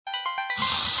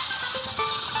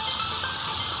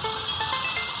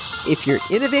If you're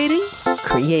innovating,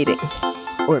 creating,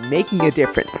 or making a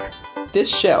difference,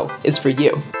 this show is for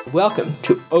you. Welcome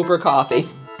to Over Coffee.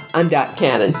 I'm Dot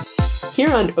Cannon.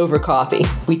 Here on Over Coffee,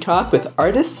 we talk with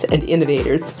artists and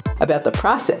innovators about the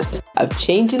process of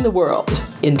changing the world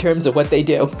in terms of what they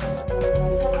do.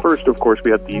 First, of course,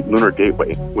 we have the Lunar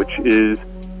Gateway, which is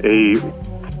a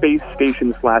space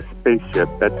station / spaceship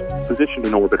that's positioned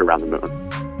in orbit around the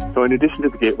moon. So in addition to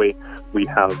the Gateway, we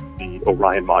have the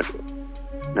Orion module.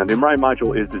 Now, the Orion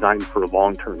module is designed for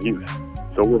long-term use.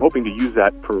 So we're hoping to use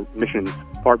that for missions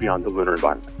far beyond the lunar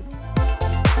environment.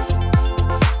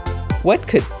 What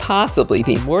could possibly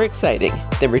be more exciting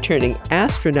than returning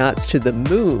astronauts to the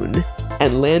moon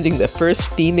and landing the first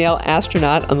female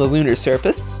astronaut on the lunar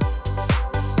surface?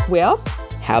 Well,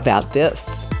 how about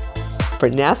this? For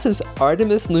NASA's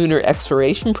Artemis Lunar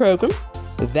Exploration Program,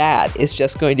 that is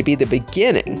just going to be the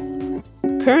beginning.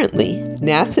 Currently,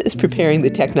 NASA is preparing the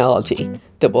technology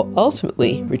that will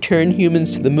ultimately return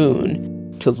humans to the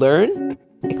moon to learn,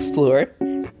 explore,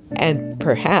 and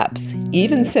perhaps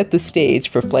even set the stage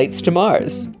for flights to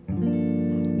Mars.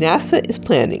 NASA is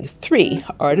planning 3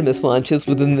 Artemis launches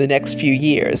within the next few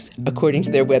years, according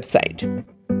to their website.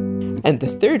 And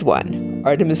the third one,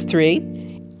 Artemis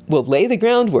 3, will lay the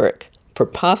groundwork for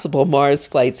possible Mars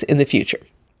flights in the future.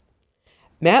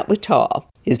 Matt Whitall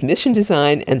is Mission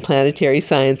Design and Planetary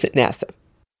Science at NASA.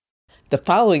 The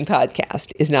following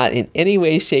podcast is not in any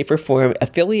way, shape, or form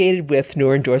affiliated with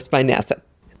nor endorsed by NASA.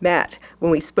 Matt,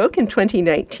 when we spoke in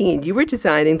 2019, you were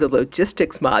designing the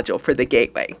logistics module for the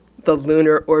Gateway, the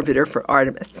lunar orbiter for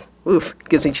Artemis. Oof,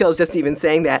 gives me chills just even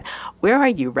saying that. Where are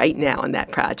you right now on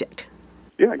that project?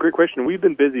 Yeah, great question. We've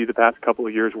been busy the past couple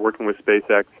of years working with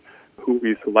SpaceX, who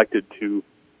we selected to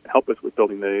help us with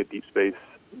building the deep space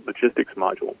logistics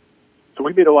module. So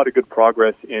we made a lot of good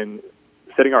progress in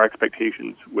setting our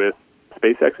expectations with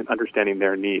SpaceX and understanding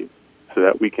their needs so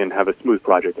that we can have a smooth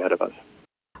project ahead of us.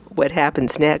 What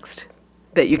happens next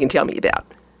that you can tell me about?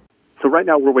 So right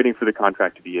now we're waiting for the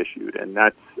contract to be issued, and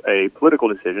that's a political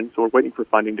decision, so we're waiting for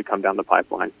funding to come down the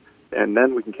pipeline, and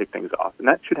then we can kick things off. And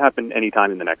that should happen anytime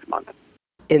in the next month.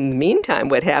 In the meantime,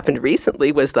 what happened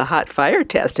recently was the hot fire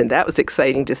test, and that was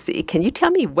exciting to see. Can you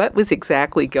tell me what was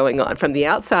exactly going on? From the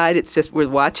outside, it's just we're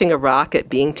watching a rocket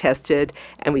being tested,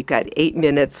 and we've got 8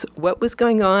 minutes. What was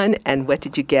going on, and what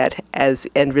did you get as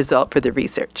end result for the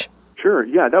research? Sure,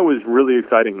 yeah, that was really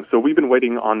exciting. So we've been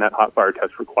waiting on that hot fire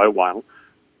test for quite a while.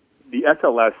 The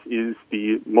SLS is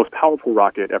the most powerful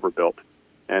rocket ever built,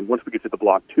 and once we get to the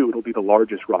Block 2, it'll be the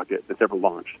largest rocket that's ever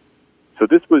launched. So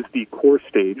this was the core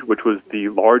stage, which was the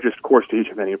largest core stage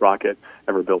of any rocket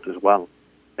ever built as well.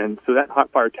 And so that hot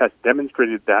fire test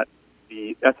demonstrated that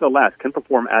the SLS can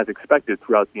perform as expected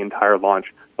throughout the entire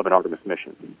launch of an Artemis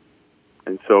mission.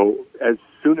 And so as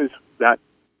soon as that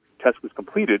test was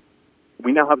completed,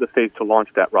 we now have the faith to launch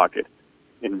that rocket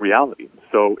in reality.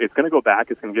 So it's going to go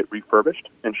back, it's going to get refurbished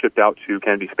and shipped out to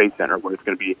Kennedy Space Center, where it's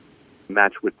going to be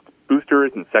matched with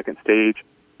boosters and second stage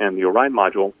and the Orion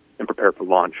module and prepared for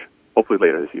launch, hopefully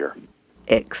later this year.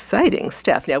 Exciting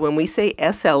stuff. Now, when we say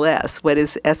SLS, what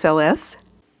is SLS?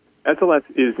 SLS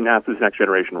is NASA's next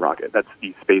generation rocket. That's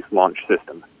the Space Launch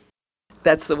System.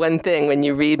 That's the one thing when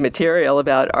you read material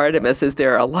about Artemis is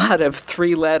there are a lot of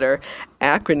 3-letter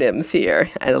acronyms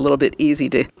here and a little bit easy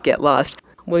to get lost.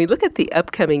 When we look at the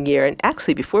upcoming year, and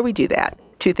actually before we do that,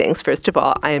 2 things. First of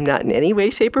all, I am not in any way,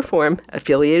 shape, or form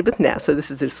affiliated with NASA.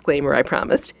 This is a disclaimer I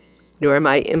promised. Nor am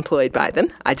I employed by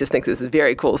them. I just think this is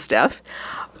very cool stuff.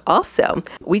 Also,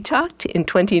 we talked in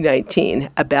 2019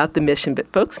 about the mission,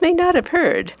 but folks may not have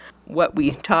heard what we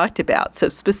talked about. So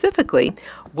specifically,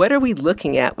 what are we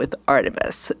looking at with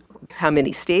Artemis? How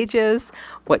many stages?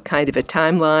 What kind of a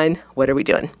timeline? What are we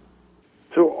doing?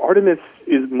 So Artemis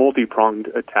is multi-pronged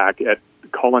attack at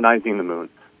colonizing the moon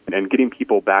and getting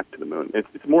people back to the moon.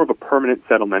 It's more of a permanent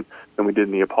settlement than we did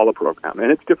in the Apollo program,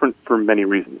 and it's different for many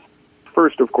reasons.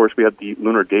 First, of course, we have the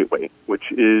Lunar Gateway,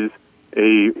 which is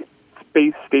a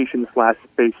space station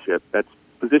 / spaceship that's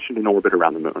positioned in orbit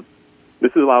around the moon.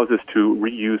 This allows us to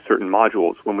reuse certain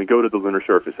modules when we go to the lunar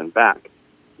surface and back,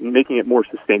 making it more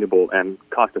sustainable and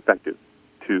cost-effective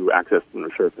to access the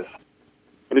lunar surface.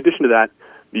 In addition to that,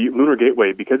 the Lunar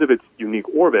Gateway, because of its unique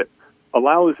orbit,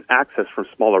 allows access from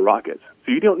smaller rockets.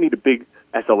 So you don't need a big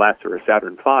SLS or a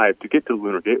Saturn V to get to the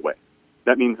Lunar Gateway.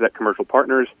 That means that commercial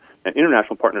partners and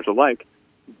international partners alike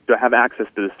to have access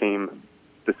to the same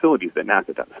facilities that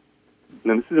NASA does.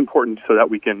 And this is important so that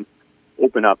we can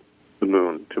open up the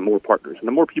moon to more partners. And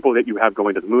the more people that you have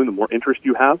going to the moon, the more interest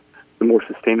you have, the more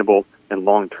sustainable and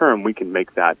long-term we can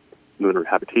make that lunar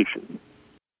habitation.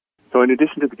 So in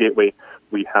addition to the Gateway,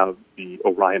 we have the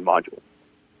Orion module.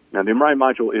 Now, the Orion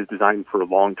module is designed for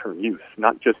long-term use,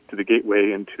 not just to the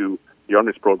Gateway and to the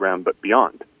Artemis program, but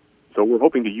beyond. So we're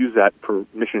hoping to use that for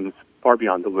missions far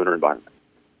beyond the lunar environment.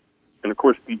 And of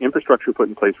course, the infrastructure put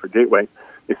in place for Gateway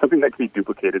is something that can be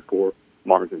duplicated for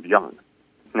Mars and beyond.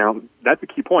 Now, that's a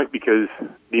key point because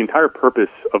the entire purpose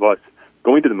of us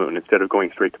going to the moon instead of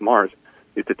going straight to Mars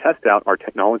is to test out our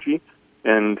technology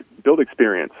and build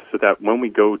experience so that when we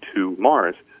go to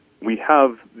Mars, we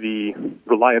have the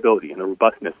reliability and the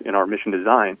robustness in our mission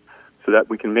design so that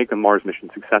we can make a Mars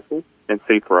mission successful and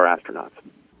safe for our astronauts.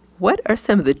 What are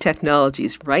some of the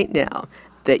technologies right now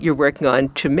that you're working on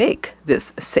to make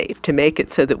this safe, to make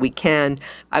it so that we can?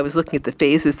 I was looking at the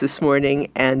phases this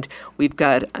morning, and we've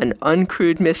got an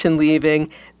uncrewed mission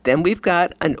leaving, then we've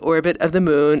got an orbit of the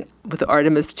moon with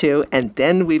Artemis 2, and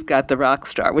then we've got the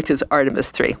Rockstar, which is Artemis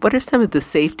 3. What are some of the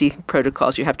safety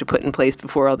protocols you have to put in place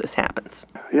before all this happens?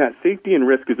 Yeah, safety and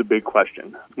risk is a big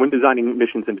question. When designing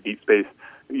missions into deep space,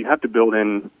 you have to build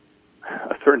in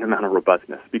a certain amount of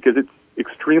robustness because it's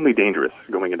extremely dangerous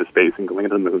going into space and going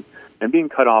into the moon and being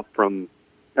cut off from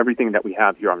everything that we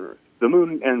have here on Earth. The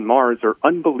moon and Mars are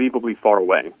unbelievably far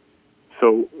away.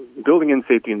 So building in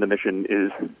safety in the mission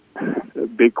is a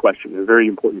big question, a very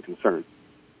important concern.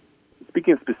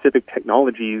 Speaking of specific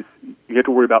technologies, you have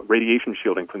to worry about radiation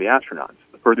shielding from the astronauts.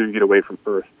 The further you get away from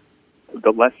Earth,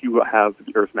 the less you have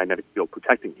the Earth's magnetic field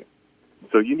protecting you.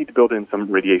 So you need to build in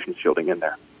some radiation shielding in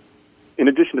there. In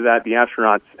addition to that, the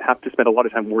astronauts have to spend a lot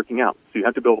of time working out. So you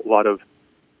have to build a lot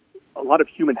of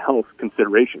human health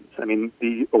considerations. I mean,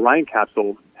 the Orion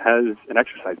capsule has an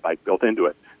exercise bike built into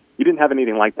it. You didn't have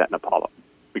anything like that in Apollo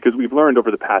because we've learned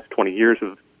over the past 20 years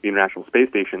of the International Space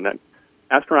Station that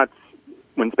astronauts,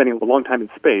 when spending a long time in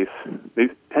space, they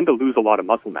tend to lose a lot of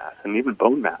muscle mass and even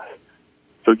bone mass.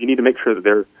 So you need to make sure that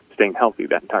they're staying healthy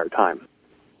that entire time.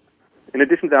 In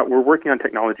addition to that, we're working on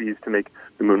technologies to make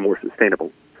the moon more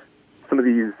sustainable. Some of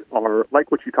these are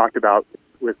like what you talked about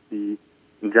with the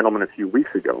gentleman a few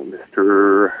weeks ago,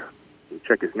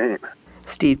 check his name.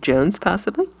 Steve Jones,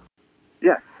 possibly?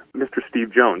 Yes, Mr.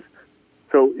 Steve Jones.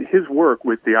 So his work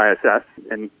with the ISS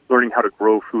and learning how to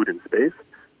grow food in space,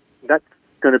 that's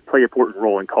going to play an important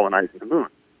role in colonizing the moon.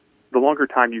 The longer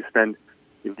time you spend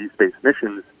in deep space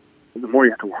missions, the more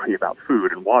you have to worry about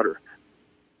food and water.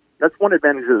 That's one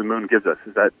advantage that the moon gives us,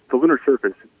 is that the lunar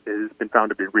surface has been found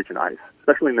to be rich in ice,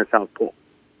 especially in the South Pole.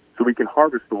 So we can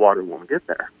harvest the water when we get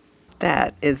there.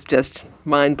 That is just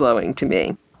mind-blowing to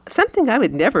me. Something I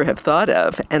would never have thought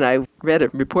of, and I read a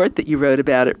report that you wrote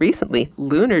about it recently,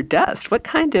 lunar dust. What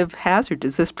kind of hazard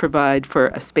does this provide for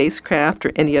a spacecraft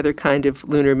or any other kind of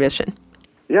lunar mission?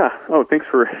 Yeah. Oh, thanks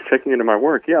for checking into my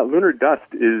work. Yeah, lunar dust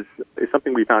is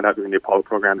something we found out during the Apollo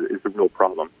program is a real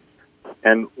problem.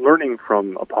 And learning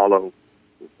from Apollo,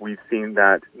 we've seen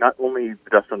that not only the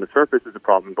dust on the surface is a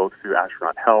problem both to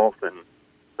astronaut health and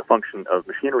the function of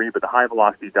machinery, but the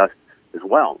high-velocity dust as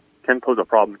well can pose a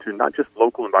problem to not just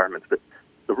local environments, but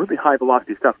the really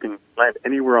high-velocity stuff can land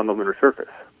anywhere on the lunar surface.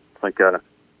 It's like a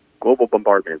global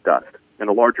bombardment of dust. And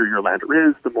the larger your lander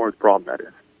is, the more of a problem that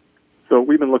is. So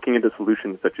we've been looking into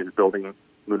solutions such as building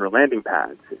lunar landing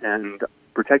pads and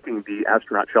protecting the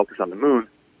astronaut shelters on the moon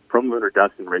from lunar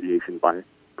dust and radiation by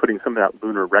putting some of that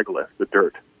lunar regolith, the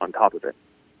dirt, on top of it.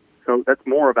 So that's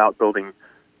more about building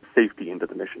safety into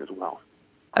the mission as well.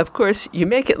 Of course, you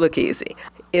make it look easy.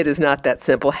 It is not that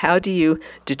simple. How do you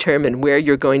determine where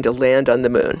you're going to land on the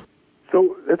moon?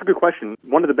 So that's a good question.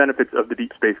 One of the benefits of the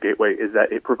Deep Space Gateway is that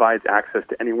it provides access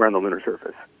to anywhere on the lunar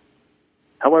surface.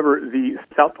 However, the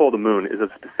South Pole of the moon is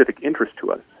of specific interest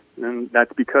to us, and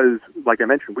that's because, like I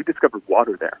mentioned, we discovered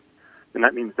water there. And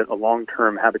that means that a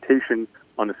long-term habitation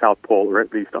on the South Pole, or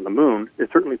at least on the moon, is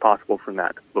certainly possible from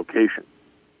that location.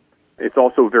 It's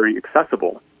also very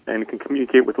accessible and can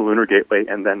communicate with the Lunar Gateway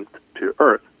and then to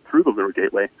Earth through the Lunar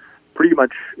Gateway pretty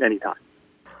much any time.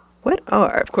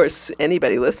 Of course,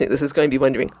 anybody listening to this is going to be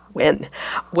wondering, when?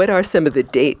 What are some of the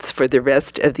dates for the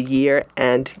rest of the year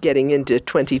and getting into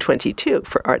 2022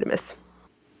 for Artemis?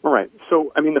 All right.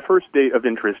 So, the first date of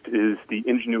interest is the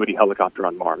Ingenuity helicopter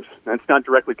on Mars. That's not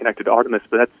directly connected to Artemis,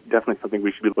 but that's definitely something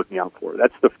we should be looking out for.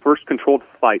 That's the first controlled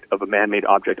flight of a man-made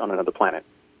object on another planet.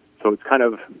 So it's kind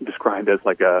of described as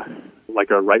like a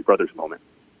Wright brothers moment.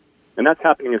 And that's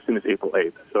happening as soon as April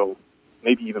 8th, so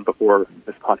maybe even before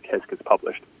this podcast gets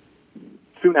published.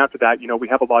 Soon after that, we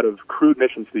have a lot of crewed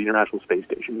missions to the International Space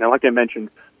Station. Now, like I mentioned,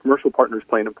 commercial partners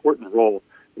play an important role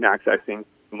in accessing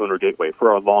the Lunar Gateway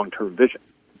for our long-term vision,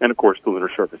 and of course, the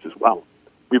lunar surface as well.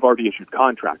 We've already issued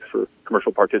contracts for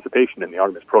commercial participation in the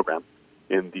Artemis program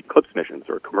in the Eclipse missions,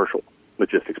 or commercial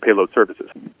logistics payload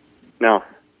services. Now,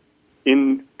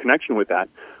 in connection with that,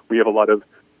 we have a lot of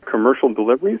commercial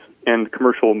deliveries and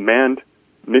commercial manned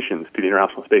missions to the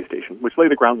International Space Station, which lay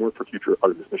the groundwork for future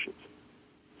Artemis missions.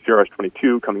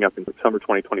 CRS-22 coming up in summer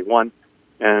 2021,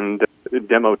 and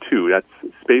Demo 2,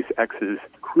 that's SpaceX's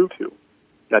Crew 2.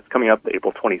 That's coming up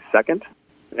April 22nd,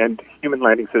 and Human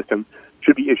Landing System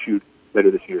should be issued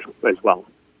later this year as well.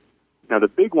 Now, the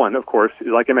big one, of course,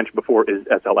 like I mentioned before, is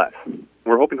SLS.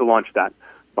 We're hoping to launch that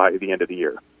by the end of the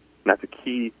year. And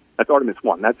that's Artemis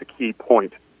 1. That's a key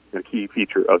point, a key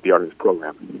feature of the Artemis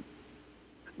program.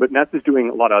 But NASA's doing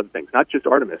a lot of other things, not just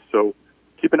Artemis, so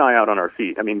keep an eye out on our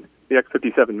feed. I mean, the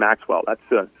X-57 Maxwell, that's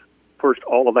the first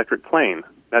all-electric plane.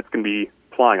 That's going to be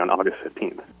flying on August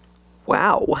 15th.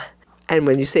 Wow. And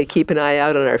when you say keep an eye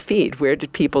out on our feed, where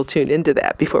did people tune into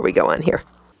that before we go on here?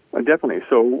 Definitely.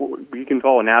 So you can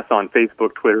follow NASA on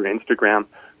Facebook, Twitter, Instagram.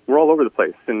 We're all over the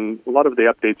place, and a lot of the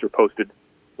updates are posted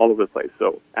all over the place,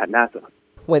 so at NASA.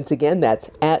 Once again,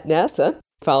 that's at NASA.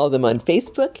 Follow them on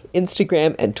Facebook,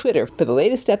 Instagram, and Twitter for the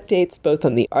latest updates both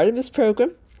on the Artemis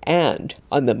program and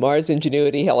on the Mars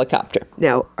Ingenuity helicopter.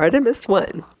 Now, Artemis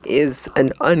 1 is an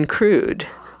uncrewed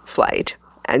flight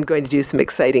and going to do some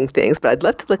exciting things, but I'd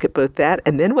love to look at both that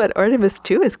and then what Artemis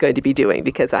 2 is going to be doing,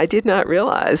 because I did not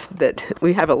realize that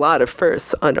we have a lot of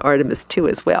firsts on Artemis 2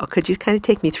 as well. Could you kind of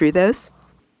take me through those?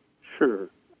 Sure.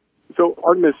 So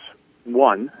Artemis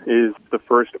 1 is the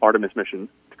first Artemis mission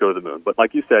to go to the moon, but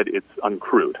like you said, it's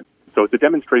uncrewed. So it's a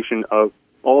demonstration of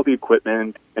all the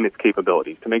equipment and its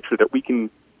capabilities to make sure that we can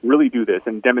really do this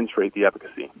and demonstrate the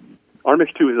efficacy.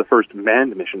 Artemis 2 is the first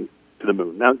manned mission to the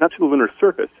moon. Now, not to the lunar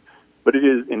surface, but it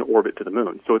is in orbit to the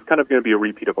moon. So it's kind of going to be a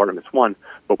repeat of Artemis 1,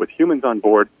 but with humans on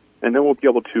board, and then we'll be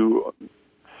able to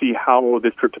see how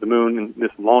this trip to the moon and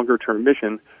this longer-term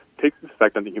mission takes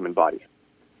effect on the human body.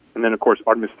 And then, of course,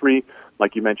 Artemis 3,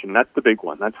 like you mentioned, that's the big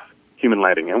one. That's human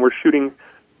landing. And we're shooting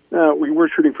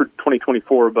for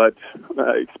 2024, but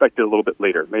expect it a little bit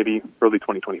later, maybe early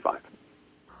 2025.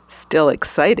 Still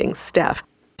exciting stuff.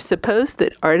 Suppose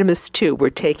that Artemis 2 were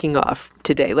taking off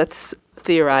today. Let's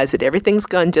theorize that everything's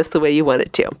gone just the way you want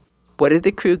it to. What are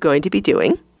the crew going to be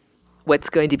doing?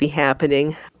 What's going to be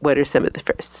happening? What are some of the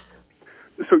firsts?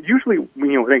 So usually,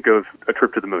 think of a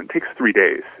trip to the moon. It takes 3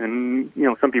 days. And,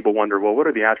 some people wonder, well, what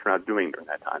are the astronauts doing during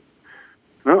that time?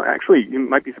 Well, actually, you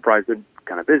might be surprised they're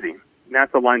kind of busy.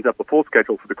 NASA lines up a full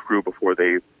schedule for the crew before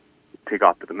they take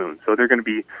off to the moon. So they're going to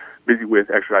be busy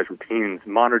with exercise routines,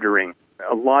 monitoring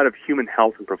a lot of human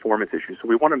health and performance issues. So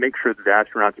we want to make sure that the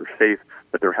astronauts are safe,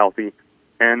 that they're healthy,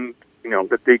 and,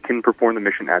 that they can perform the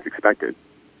mission as expected.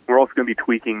 We're also going to be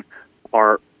tweaking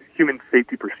our human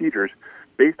safety procedures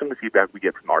based on the feedback we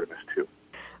get from Artemis 2.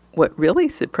 What really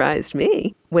surprised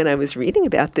me when I was reading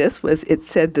about this was it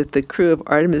said that the crew of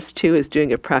Artemis 2 is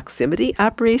doing a proximity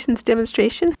operations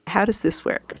demonstration. How does this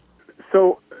work?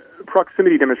 So,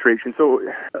 proximity demonstration. So,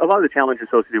 a lot of the challenge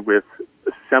associated with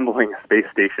assembling a space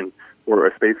station or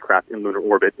a spacecraft in lunar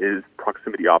orbit is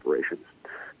proximity operations.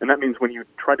 And that means when you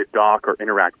try to dock or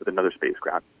interact with another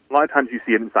spacecraft, a lot of times you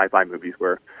see it in sci-fi movies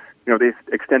where, they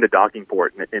extend a docking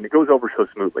port and it goes over so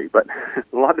smoothly. But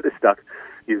a lot of this stuff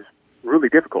is really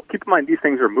difficult. Keep in mind, these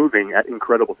things are moving at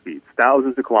incredible speeds,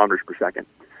 thousands of kilometers per second.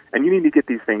 And you need to get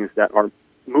these things that are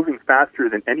moving faster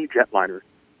than any jetliner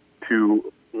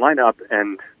to line up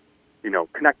and,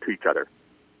 connect to each other.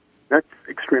 That's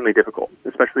extremely difficult,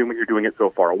 especially when you're doing it so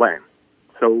far away.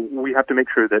 So we have to make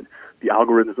sure that the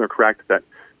algorithms are correct, that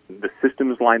the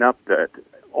systems line up, that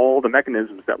all the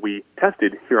mechanisms that we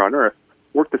tested here on Earth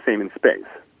work the same in space.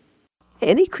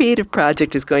 Any creative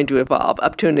project is going to evolve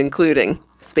up to and including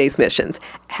space missions.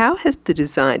 How has the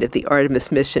design of the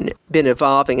Artemis mission been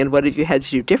evolving, and what have you had to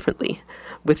do differently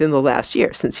within the last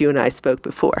year since you and I spoke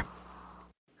before?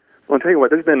 Well, I'll tell you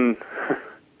what, there's been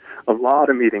a lot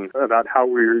of meetings about how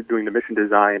we're doing the mission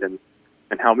design and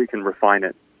how we can refine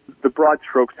it. The broad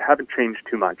strokes haven't changed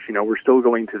too much. We're still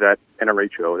going to that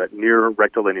NRHO, that near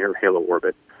rectilinear halo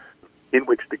orbit, in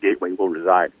which the gateway will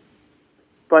reside.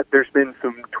 But there's been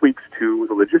some tweaks to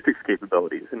the logistics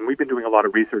capabilities, and we've been doing a lot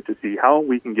of research to see how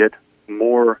we can get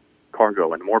more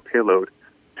cargo and more payload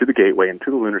to the gateway and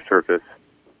to the lunar surface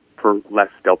for less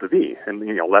delta V and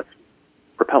less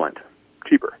propellant,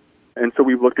 cheaper. And so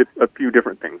we've looked at a few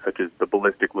different things, such as the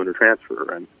ballistic lunar transfer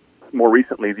and more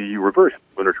recently the reverse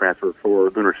lunar transfer for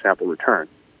lunar sample return.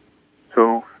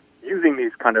 So using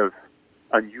these kind of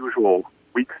unusual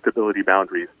weak stability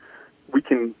boundaries, we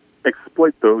can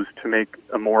exploit those to make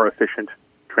a more efficient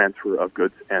transfer of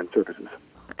goods and services.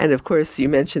 And of course, you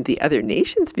mentioned the other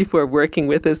nations before working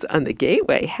with us on the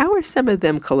Gateway. How are some of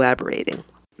them collaborating?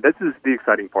 This is the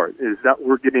exciting part, is that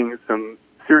we're getting some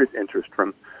serious interest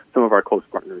from some of our close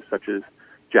partners, such as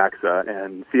JAXA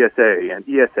and CSA and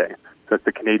ESA. So that's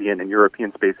the Canadian and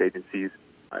European space agencies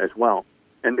as well.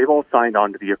 And they've all signed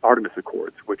on to the Artemis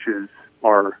Accords, which is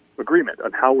our agreement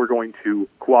on how we're going to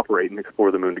cooperate and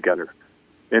explore the moon together.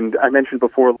 And I mentioned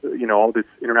before, all this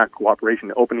international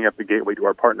cooperation, opening up the gateway to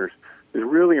our partners is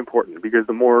really important, because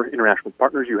the more international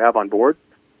partners you have on board,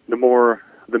 the more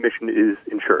the mission is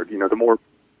ensured.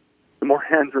 The more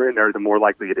hands are in there, the more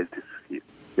likely it is to succeed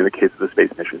in the case of the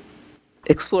space mission.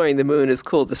 Exploring the moon is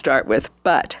cool to start with,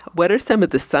 but what are some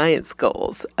of the science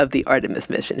goals of the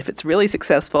Artemis mission? If it's really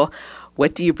successful,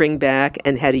 what do you bring back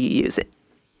and how do you use it?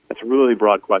 That's a really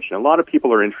broad question. A lot of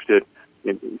people are interested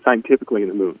scientifically in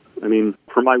the moon. I mean,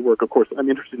 for my work, of course, I'm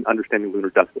interested in understanding lunar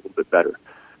dust a little bit better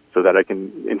so that I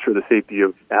can ensure the safety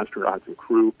of astronauts and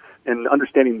crew. And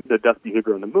understanding the dust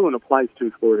behavior on the moon applies to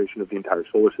exploration of the entire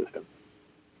solar system.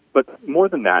 But more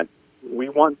than that, we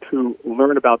want to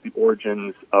learn about the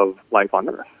origins of life on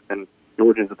Earth and the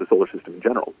origins of the solar system in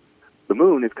general. The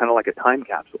moon is kind of like a time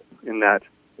capsule in that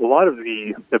a lot of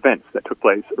the events that took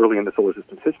place early in the solar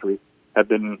system's history have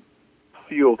been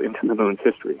sealed into the moon's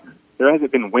history. There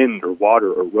hasn't been wind or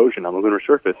water or erosion on the lunar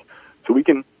surface, so we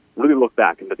can really look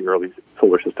back into the early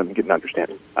solar system and get an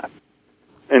understanding of that.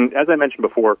 And as I mentioned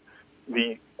before,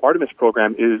 the Artemis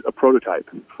program is a prototype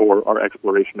for our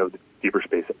exploration of the deeper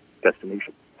space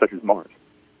destinations, such as Mars.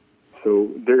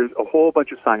 So there's a whole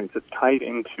bunch of science that's tied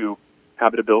into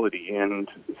habitability and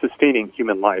sustaining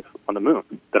human life on the moon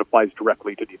that applies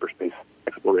directly to deeper space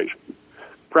exploration.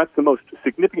 Perhaps the most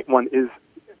significant one is,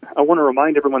 I want to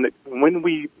remind everyone that when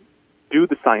we do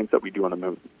the science that we do on the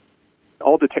moon,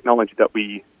 all the technology that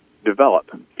we develop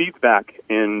feeds back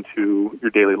into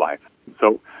your daily life.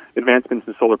 So advancements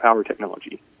in solar power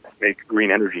technology make green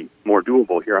energy more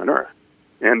doable here on Earth.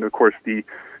 And of course, the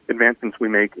advancements we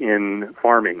make in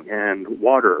farming and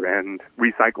water and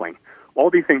recycling, all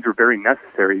these things are very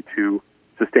necessary to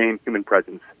sustain human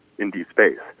presence in deep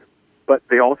space. But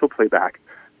they also play back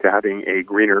to having a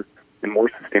greener and more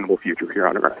sustainable future here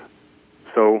on Earth.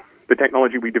 So the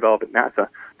technology we develop at NASA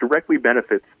directly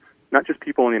benefits not just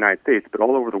people in the United States, but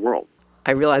all over the world.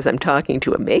 I realize I'm talking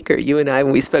to a maker. You and I,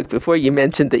 when we spoke before, you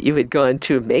mentioned that you had gone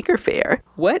to a maker fair.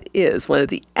 What is one of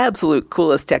the absolute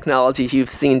coolest technologies you've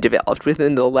seen developed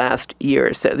within the last year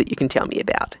or so that you can tell me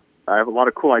about? I have a lot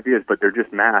of cool ideas, but they're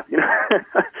just math,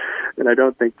 and I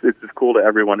don't think it's as cool to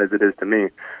everyone as it is to me.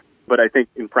 But I think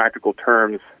in practical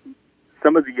terms,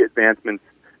 some of the advancements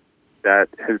that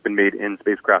has been made in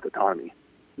spacecraft autonomy.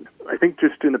 I think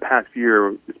just in the past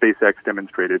year, SpaceX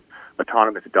demonstrated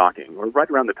autonomous docking, or right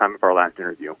around the time of our last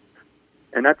interview.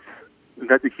 And that's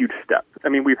a huge step. I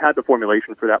mean, we've had the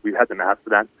formulation for that, we've had the math for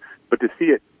that, but to see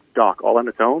it dock all on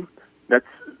its own, that's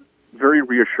very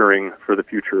reassuring for the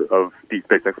future of deep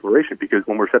space exploration, because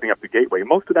when we're setting up the gateway,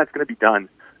 most of that's going to be done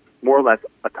more or less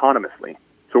autonomously.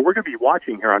 So we're going to be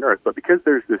watching here on Earth, but because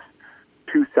there's this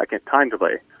 2-second time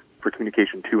delay for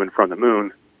communication to and from the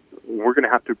moon, we're going to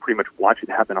have to pretty much watch it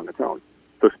happen on its own.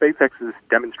 So SpaceX's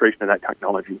demonstration of that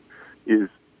technology is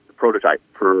the prototype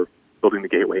for building the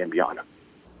gateway and beyond.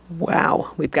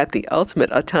 Wow, we've got the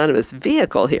ultimate autonomous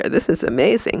vehicle here. This is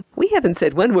amazing. We haven't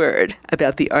said one word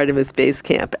about the Artemis Base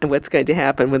Camp and what's going to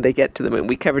happen when they get to the moon.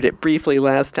 We covered it briefly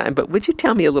last time, but would you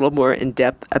tell me a little more in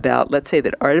depth about, let's say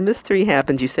that Artemis 3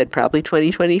 happens, you said probably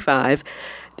 2025.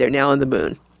 They're now on the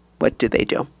moon. What do they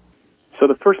do? So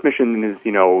the first mission is,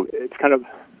 it's kind of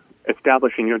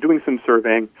establishing, doing some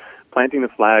surveying, planting the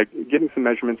flag, getting some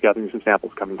measurements, gathering some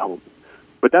samples, coming home.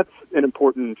 But that's an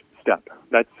important step.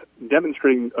 That's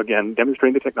demonstrating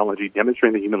the technology,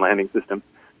 demonstrating the human landing system,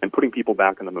 and putting people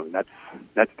back on the moon.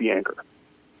 That's the anchor.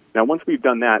 Now, once we've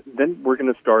done that, then we're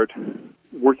going to start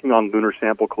working on lunar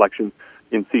sample collection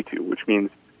in situ, which means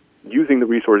using the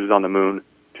resources on the moon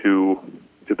to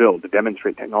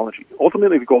demonstrate technology.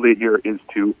 Ultimately, the goal here is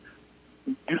to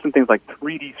do some things like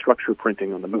 3D structure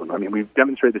printing on the moon. I mean, we've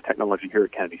demonstrated this technology here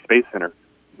at Kennedy Space Center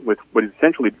with what is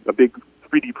essentially a big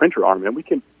 3D printer arm, and we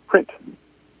can print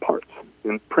parts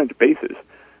and print bases.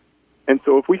 And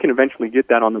so if we can eventually get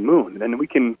that on the moon, then we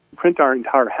can print our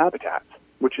entire habitats,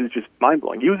 which is just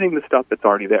mind-blowing, using the stuff that's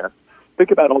already there.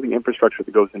 Think about all the infrastructure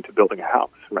that goes into building a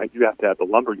house, right? You have to have the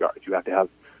lumber yards. You have to have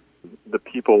the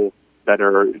people that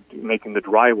are making the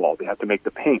drywall. They have to make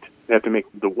the paint. They have to make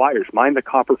the wires, mine the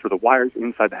copper for the wires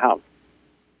inside the house.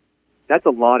 That's a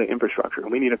lot of infrastructure,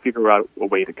 and we need to figure out a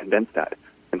way to condense that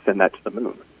and send that to the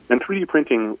moon. And 3D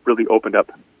printing really opened up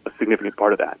a significant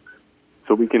part of that.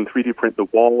 So we can 3D print the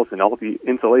walls and all the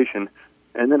insulation,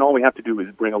 and then all we have to do is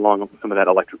bring along some of that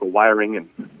electrical wiring and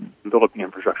build up the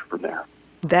infrastructure from there.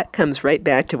 That comes right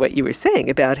back to what you were saying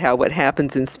about how what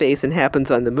happens in space and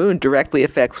happens on the moon directly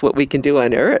affects what we can do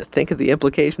on Earth. Think of the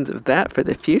implications of that for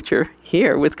the future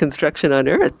here with construction on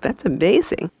Earth. That's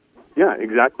amazing. Yeah,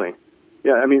 exactly.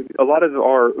 Yeah, I mean, a lot of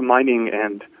our mining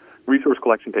and resource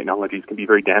collection technologies can be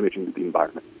very damaging to the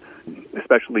environment,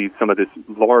 especially some of this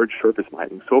large surface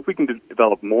mining. So if we can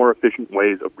develop more efficient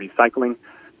ways of recycling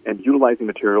and utilizing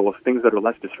materials, things that are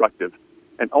less destructive,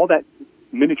 and all that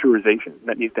miniaturization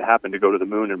that needs to happen to go to the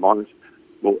moon and Mars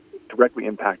will directly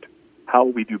impact how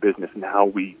we do business and how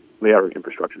we lay out our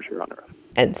infrastructures here on Earth.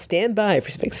 And stand by for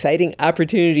some exciting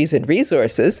opportunities and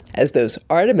resources as those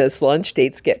Artemis launch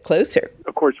dates get closer.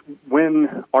 Of course,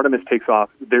 when Artemis takes off,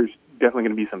 there's definitely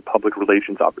going to be some public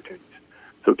relations opportunities.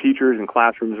 So teachers and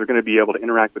classrooms are going to be able to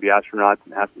interact with the astronauts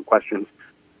and ask them questions.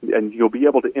 And you'll be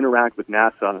able to interact with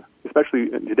NASA, especially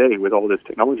today with all this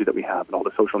technology that we have and all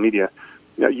the social media.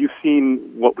 You know, you've seen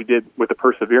what we did with the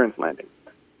Perseverance landing.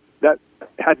 That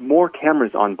had more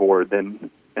cameras on board than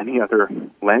any other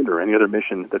lander, any other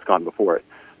mission that's gone before it.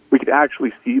 We could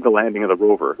actually see the landing of the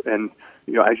rover. And,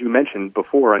 you know, as you mentioned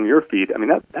before on your feed, I mean,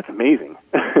 that's amazing.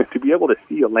 To be able to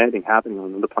see a landing happening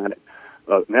on another planet.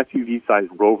 An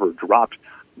SUV-sized rover dropped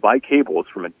by cables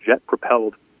from a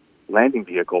jet-propelled landing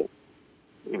vehicle,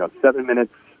 7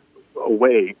 minutes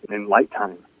away in light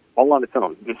time, all on its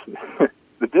own.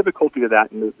 The difficulty of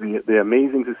that and the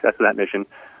amazing success of that mission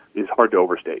is hard to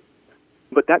overstate.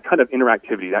 But that kind of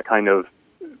interactivity, that kind of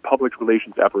public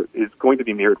relations effort is going to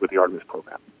be mirrored with the Artemis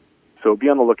program. So be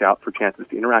on the lookout for chances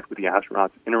to interact with the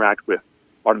astronauts, interact with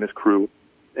Artemis crew,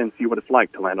 and see what it's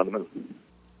like to land on the moon.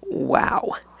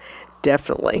 Wow,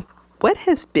 definitely. What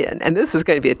has been, and this is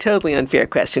going to be a totally unfair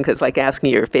question because it's like asking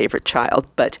your favorite child,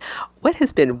 but what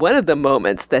has been one of the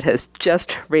moments that has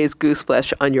just raised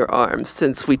gooseflesh on your arms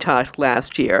since we talked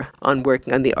last year on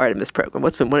working on the Artemis program?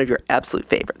 What's been one of your absolute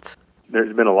favorites?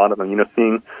 There's been a lot of them.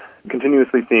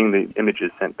 Continuously seeing the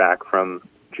images sent back from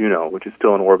Juno, which is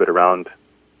still in orbit around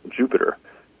Jupiter,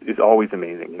 is always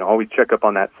amazing. Always check up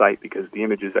on that site because the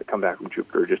images that come back from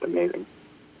Jupiter are just amazing.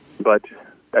 But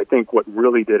I think what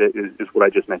really did it is what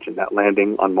I just mentioned, that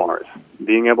landing on Mars.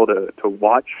 Being able to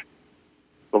watch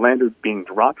the lander being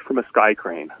dropped from a sky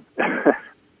crane.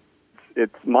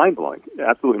 It's mind-blowing,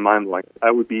 absolutely mind-blowing.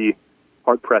 I would be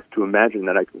hard-pressed to imagine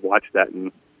that I could watch that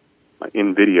in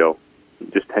video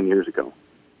just 10 years ago.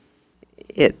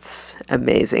 It's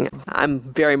amazing. I'm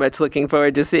very much looking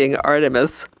forward to seeing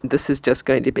Artemis. This is just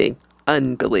going to be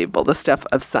unbelievable, the stuff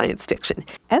of science fiction.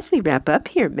 As we wrap up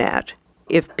here, Matt,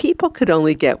 if people could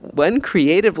only get one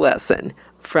creative lesson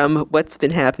from what's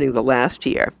been happening the last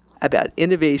year about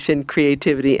innovation,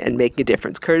 creativity, and making a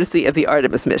difference, courtesy of the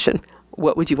Artemis mission,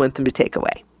 what would you want them to take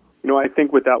away? I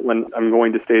think with that one, I'm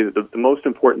going to say that the most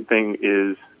important thing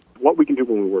is what we can do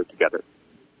when we work together.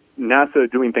 NASA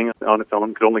doing things on its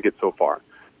own could only get so far.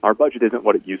 Our budget isn't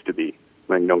what it used to be,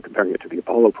 comparing it to the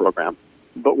Apollo program.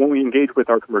 But when we engage with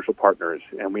our commercial partners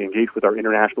and we engage with our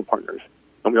international partners,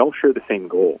 and we all share the same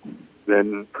goal,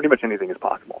 then pretty much anything is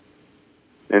possible.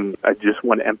 And I just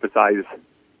want to emphasize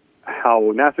how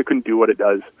NASA couldn't do what it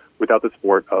does without the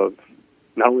support of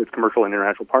not only its commercial and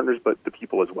international partners, but the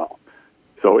people as well.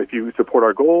 So if you support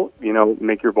our goal,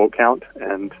 make your vote count,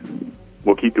 and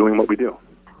we'll keep doing what we do.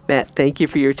 Matt, thank you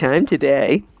for your time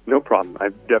today. No problem.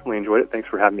 I've definitely enjoyed it. Thanks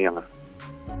for having me on.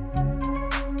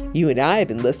 You and I have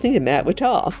been listening to Matt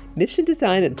Whitall, Mission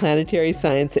Design and Planetary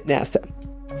Science at NASA.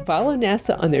 Follow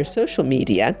NASA on their social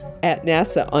media at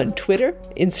NASA on Twitter,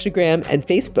 Instagram, and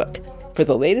Facebook for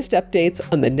the latest updates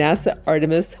on the NASA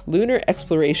Artemis Lunar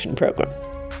Exploration Program.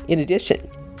 In addition,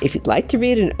 if you'd like to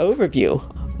read an overview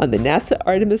on the NASA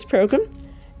Artemis program,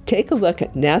 take a look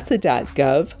at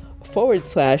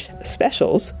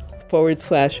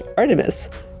nasa.gov/specials/Artemis,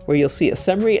 where you'll see a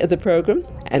summary of the program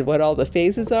and what all the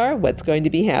phases are, what's going to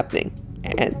be happening.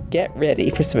 And get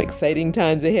ready for some exciting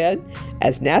times ahead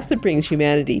as NASA brings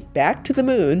humanity back to the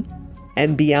moon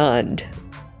and beyond.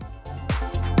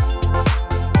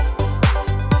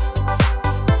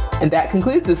 And that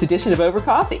concludes this edition of Over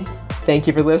Coffee. Thank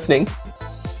you for listening.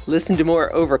 Listen to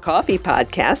more Over Coffee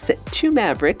podcasts at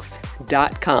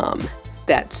twomavericks.com.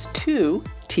 That's 2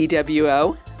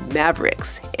 TWO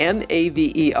Mavericks,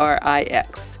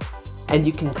 Maverix. And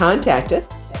you can contact us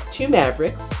at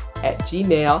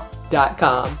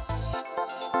twomavericks@gmail.com.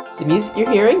 The music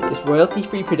you're hearing is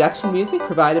royalty-free production music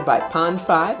provided by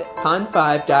Pond5 at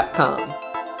pond5.com.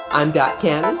 I'm Dot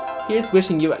Cannon. Here's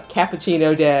wishing you a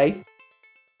cappuccino day.